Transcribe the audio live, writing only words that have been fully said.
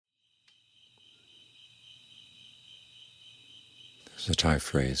There's a Thai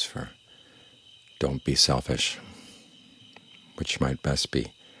phrase for "don't be selfish," which might best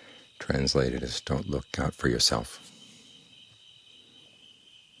be translated as "don't look out for yourself."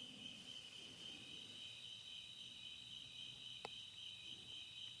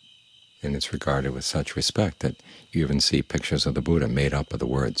 And it's regarded with such respect that you even see pictures of the Buddha made up of the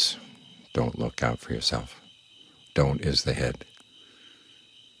words, "Don't look out for yourself." Don't is the head.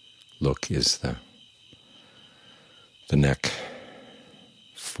 Look is the neck.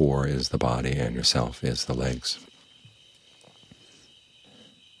 For is the body, and yourself is the legs.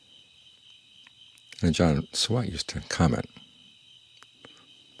 And John Swat used to comment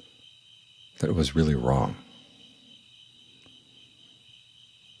that it was really wrong.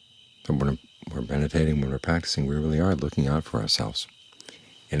 And when we're meditating, when we're practicing, we really are looking out for ourselves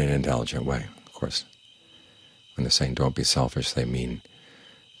in an intelligent way. Of course, when they're saying don't be selfish, they mean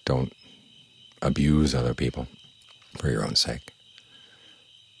don't abuse other people for your own sake.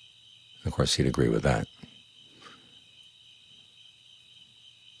 Of course, he'd agree with that.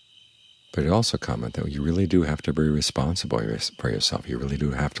 But he'd also comment that you really do have to be responsible for yourself. You really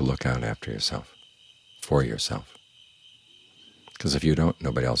do have to look out after yourself, for yourself. Because if you don't,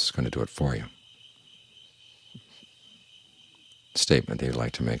 nobody else is going to do it for you. The statement that he'd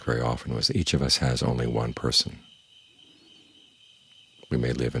like to make very often was, each of us has only one person. We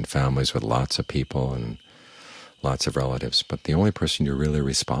may live in families with lots of people and lots of relatives, but the only person you're really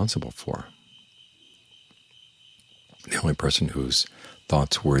responsible for, the only person whose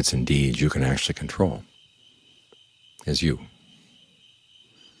thoughts, words, and deeds you can actually control, is you.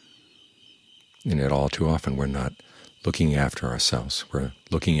 And yet all too often we're not looking after ourselves. We're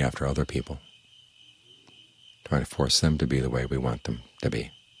looking after other people, trying to force them to be the way we want them to be.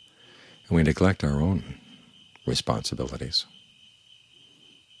 And we neglect our own responsibilities.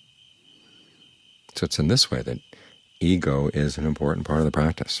 So it's in this way that ego is an important part of the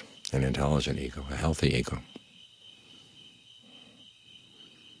practice, an intelligent ego, a healthy ego.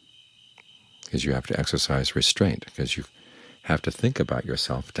 Because you have to exercise restraint, because you have to think about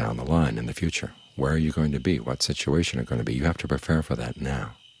yourself down the line in the future. Where are you going to be? What situation are you going to be? You have to prepare for that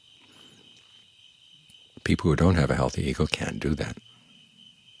now. People who don't have a healthy ego can't do that.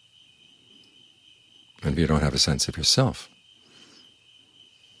 And if you don't have a sense of yourself,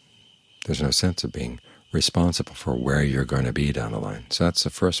 there's no sense of being responsible for where you're going to be down the line. So that's the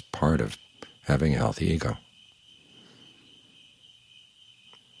first part of having a healthy ego.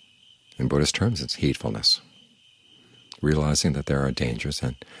 In Buddhist terms, it's heedfulness, realizing that there are dangers,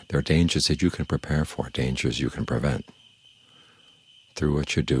 and there are dangers that you can prepare for, dangers you can prevent through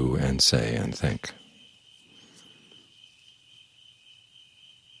what you do and say and think.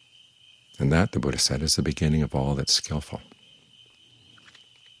 And that, the Buddha said, is the beginning of all that's skillful.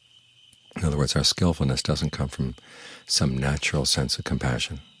 In other words, our skillfulness doesn't come from some natural sense of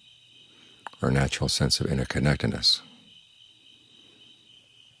compassion or a natural sense of interconnectedness,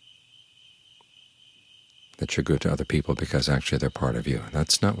 that you're good to other people because actually they're part of you.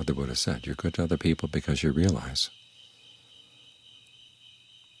 That's not what the Buddha said. You're good to other people because you realize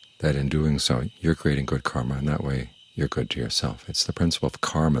that in doing so you're creating good karma, and that way you're good to yourself. It's the principle of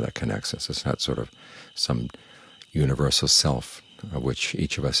karma that connects us. It's not sort of some universal self of which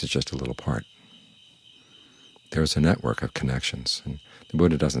each of us is just a little part. There's a network of connections, and the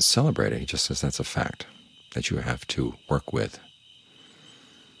Buddha doesn't celebrate it. He just says that's a fact that you have to work with.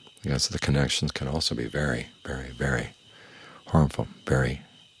 Because the connections can also be very, very, very harmful, very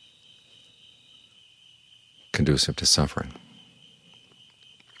conducive to suffering.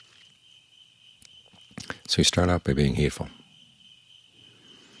 So you start out by being heedful,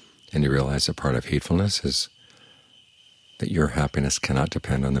 and you realize that part of heedfulness is that your happiness cannot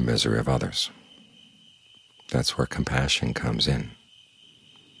depend on the misery of others. That's where compassion comes in.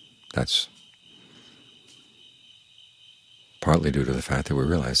 That's partly due to the fact that we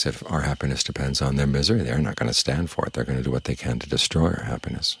realize that if our happiness depends on their misery, they're not going to stand for it. They're going to do what they can to destroy our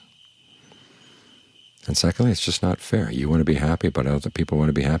happiness. And secondly, it's just not fair. You want to be happy, but other people want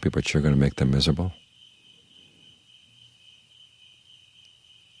to be happy, but you're going to make them miserable.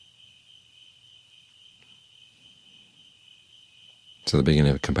 So the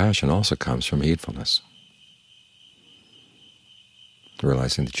beginning of compassion also comes from heedfulness,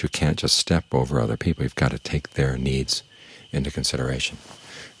 realizing that you can't just step over other people. You've got to take their needs into consideration.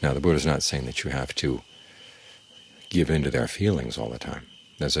 Now, the Buddha is not saying that you have to give in to their feelings all the time.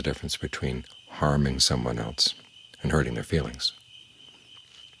 There's a difference between harming someone else and hurting their feelings.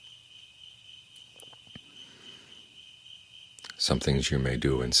 Some things you may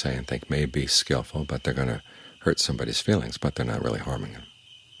do and say and think may be skillful, but they're going to hurt somebody's feelings, but they're not really harming them.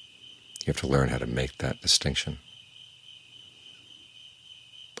 You have to learn how to make that distinction.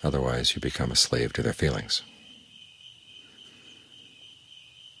 Otherwise you become a slave to their feelings.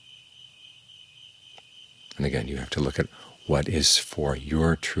 And again, you have to look at what is for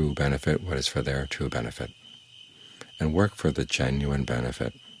your true benefit, what is for their true benefit, and work for the genuine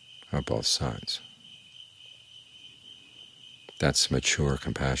benefit of both sides. That's mature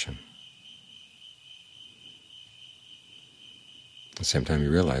compassion. At the same time,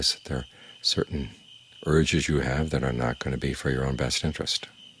 you realize that there are certain urges you have that are not going to be for your own best interest.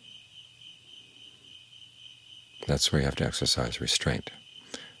 That's where you have to exercise restraint.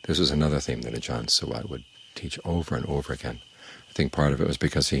 This was another theme that Ajahn Suwat would teach over and over again. I think part of it was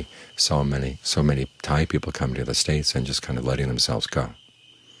because he saw so many Thai people come to the States and just kind of letting themselves go.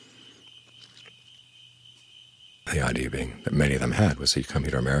 The idea being that many of them had was that you come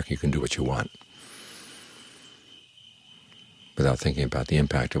here to America, you can do what you want, without thinking about the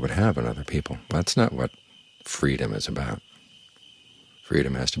impact it would have on other people. Well, that's not what freedom is about.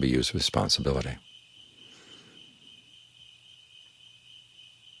 Freedom has to be used with responsibility.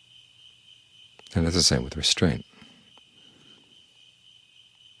 And it's the same with restraint.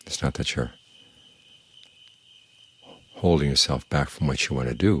 It's not that you're holding yourself back from what you want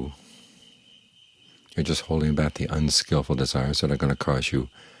to do. You're just holding back the unskillful desires that are going to cause you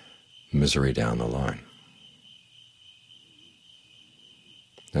misery down the line.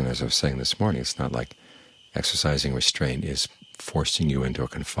 And as I was saying this morning, it's not like exercising restraint is forcing you into a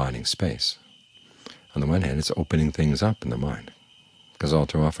confining space. On the one hand, it's opening things up in the mind, because all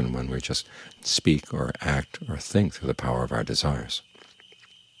too often when we just speak or act or think through the power of our desires,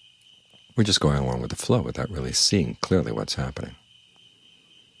 we're just going along with the flow without really seeing clearly what's happening,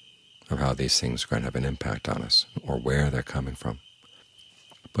 or how these things are going to have an impact on us, or where they're coming from.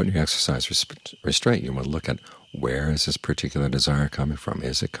 But when you exercise restraint, you want to look at where is this particular desire coming from.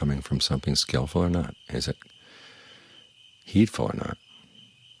 Is it coming from something skillful or not? Is it heedful or not?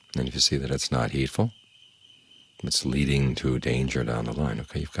 And if you see that it's not heedful, it's leading to danger down the line,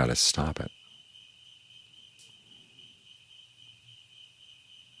 okay, you've got to stop it.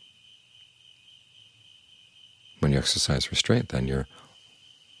 When you exercise restraint, then you're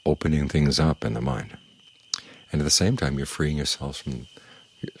opening things up in the mind. And at the same time, you're freeing yourself from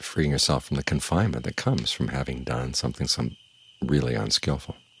the confinement that comes from having done something really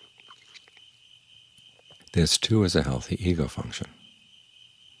unskillful. This, too, is a healthy ego function,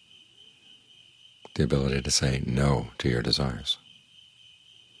 the ability to say no to your desires,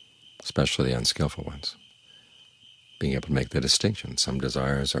 especially the unskillful ones, being able to make the distinction. Some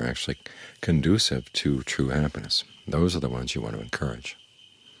desires are actually conducive to true happiness. Those are the ones you want to encourage.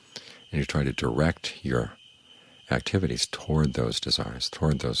 And you try to direct your activities toward those desires,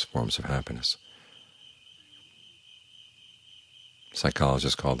 toward those forms of happiness.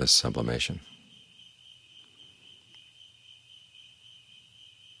 Psychologists call this sublimation.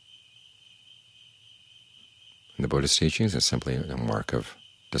 In the Buddhist teachings, it's simply a mark of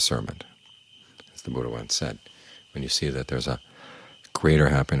discernment. As the Buddha once said, when you see that there's a greater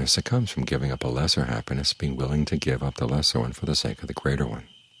happiness that comes from giving up a lesser happiness, being willing to give up the lesser one for the sake of the greater one.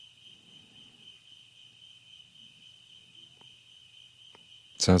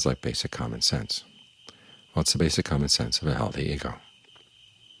 It sounds like basic common sense. Well, it's the basic common sense of a healthy ego.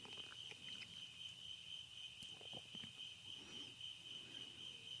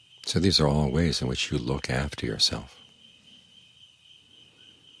 So these are all ways in which you look after yourself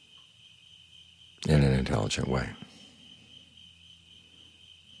in an intelligent way.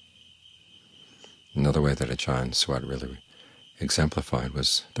 Another way that Ajahn Suwat really exemplified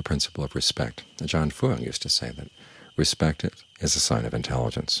was the principle of respect. Ajahn Fuang used to say that respect is a sign of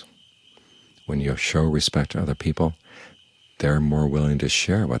intelligence. When you show respect to other people, they're more willing to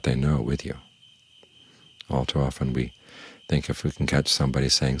share what they know with you. All too often we think if we can catch somebody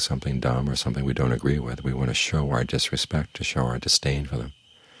saying something dumb or something we don't agree with, we want to show our disrespect, to show our disdain for them.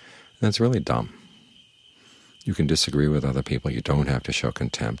 And that's really dumb. You can disagree with other people. You don't have to show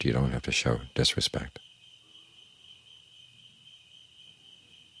contempt. You don't have to show disrespect.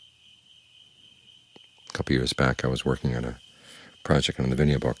 A couple years back, I was working on a project on the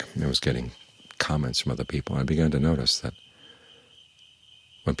Vinaya book, and I was getting comments from other people. I began to notice that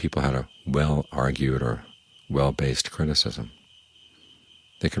when people had a well-argued or well-based criticism,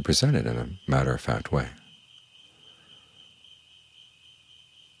 they could present it in a matter-of-fact way.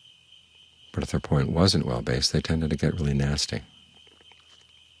 But if their point wasn't well-based, they tended to get really nasty,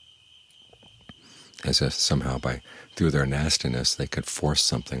 as if somehow through their nastiness they could force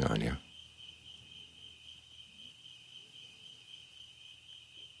something on you.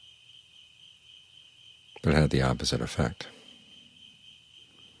 But it had the opposite effect.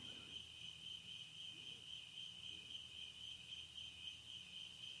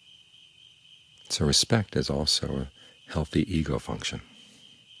 So respect is also a healthy ego function.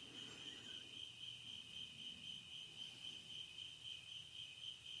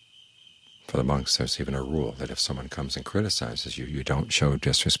 For the monks, there's even a rule that if someone comes and criticizes you, you don't show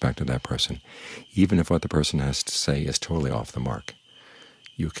disrespect to that person, even if what the person has to say is totally off the mark.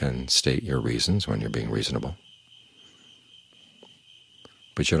 You can state your reasons when you're being reasonable,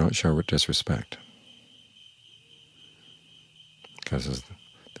 but you don't show disrespect. Because as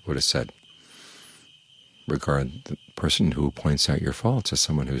the Buddha said, regard the person who points out your faults as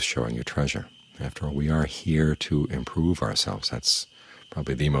someone who's showing you treasure. After all, we are here to improve ourselves. That's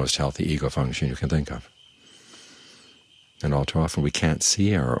probably the most healthy ego function you can think of. And all too often we can't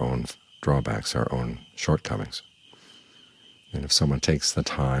see our own drawbacks, our own shortcomings. And if someone takes the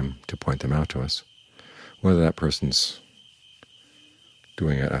time to point them out to us, whether that person's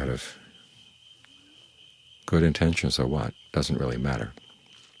doing it out of good intentions or what, doesn't really matter.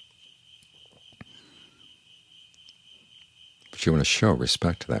 But you want to show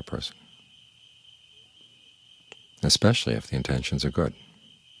respect to that person, especially if the intentions are good.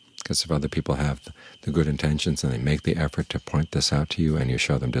 Because if other people have the good intentions and they make the effort to point this out to you and you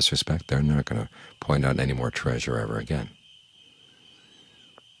show them disrespect, they're not going to point out any more treasure ever again.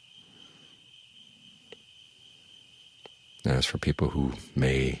 And as for people who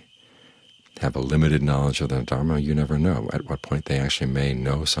may have a limited knowledge of the Dhamma, you never know at what point they actually may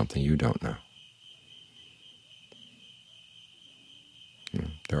know something you don't know.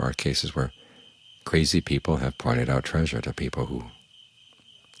 There are cases where crazy people have pointed out treasure to people who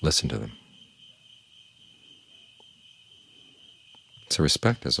listen to them. So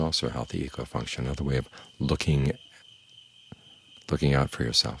respect is also a healthy ego function, another way of looking out for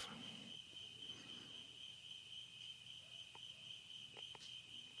yourself.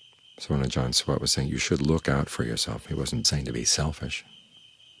 So when Ajahn Suwat was saying you should look out for yourself, he wasn't saying to be selfish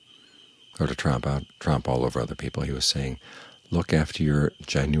or to tromp all over other people. He was saying look after your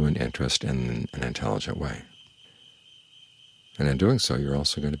genuine interest in an intelligent way. And in doing so, you're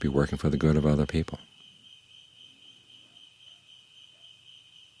also going to be working for the good of other people.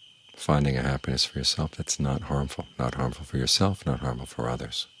 Finding a happiness for yourself that's not harmful for yourself, not harmful for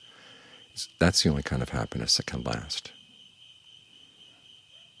others. That's the only kind of happiness that can last.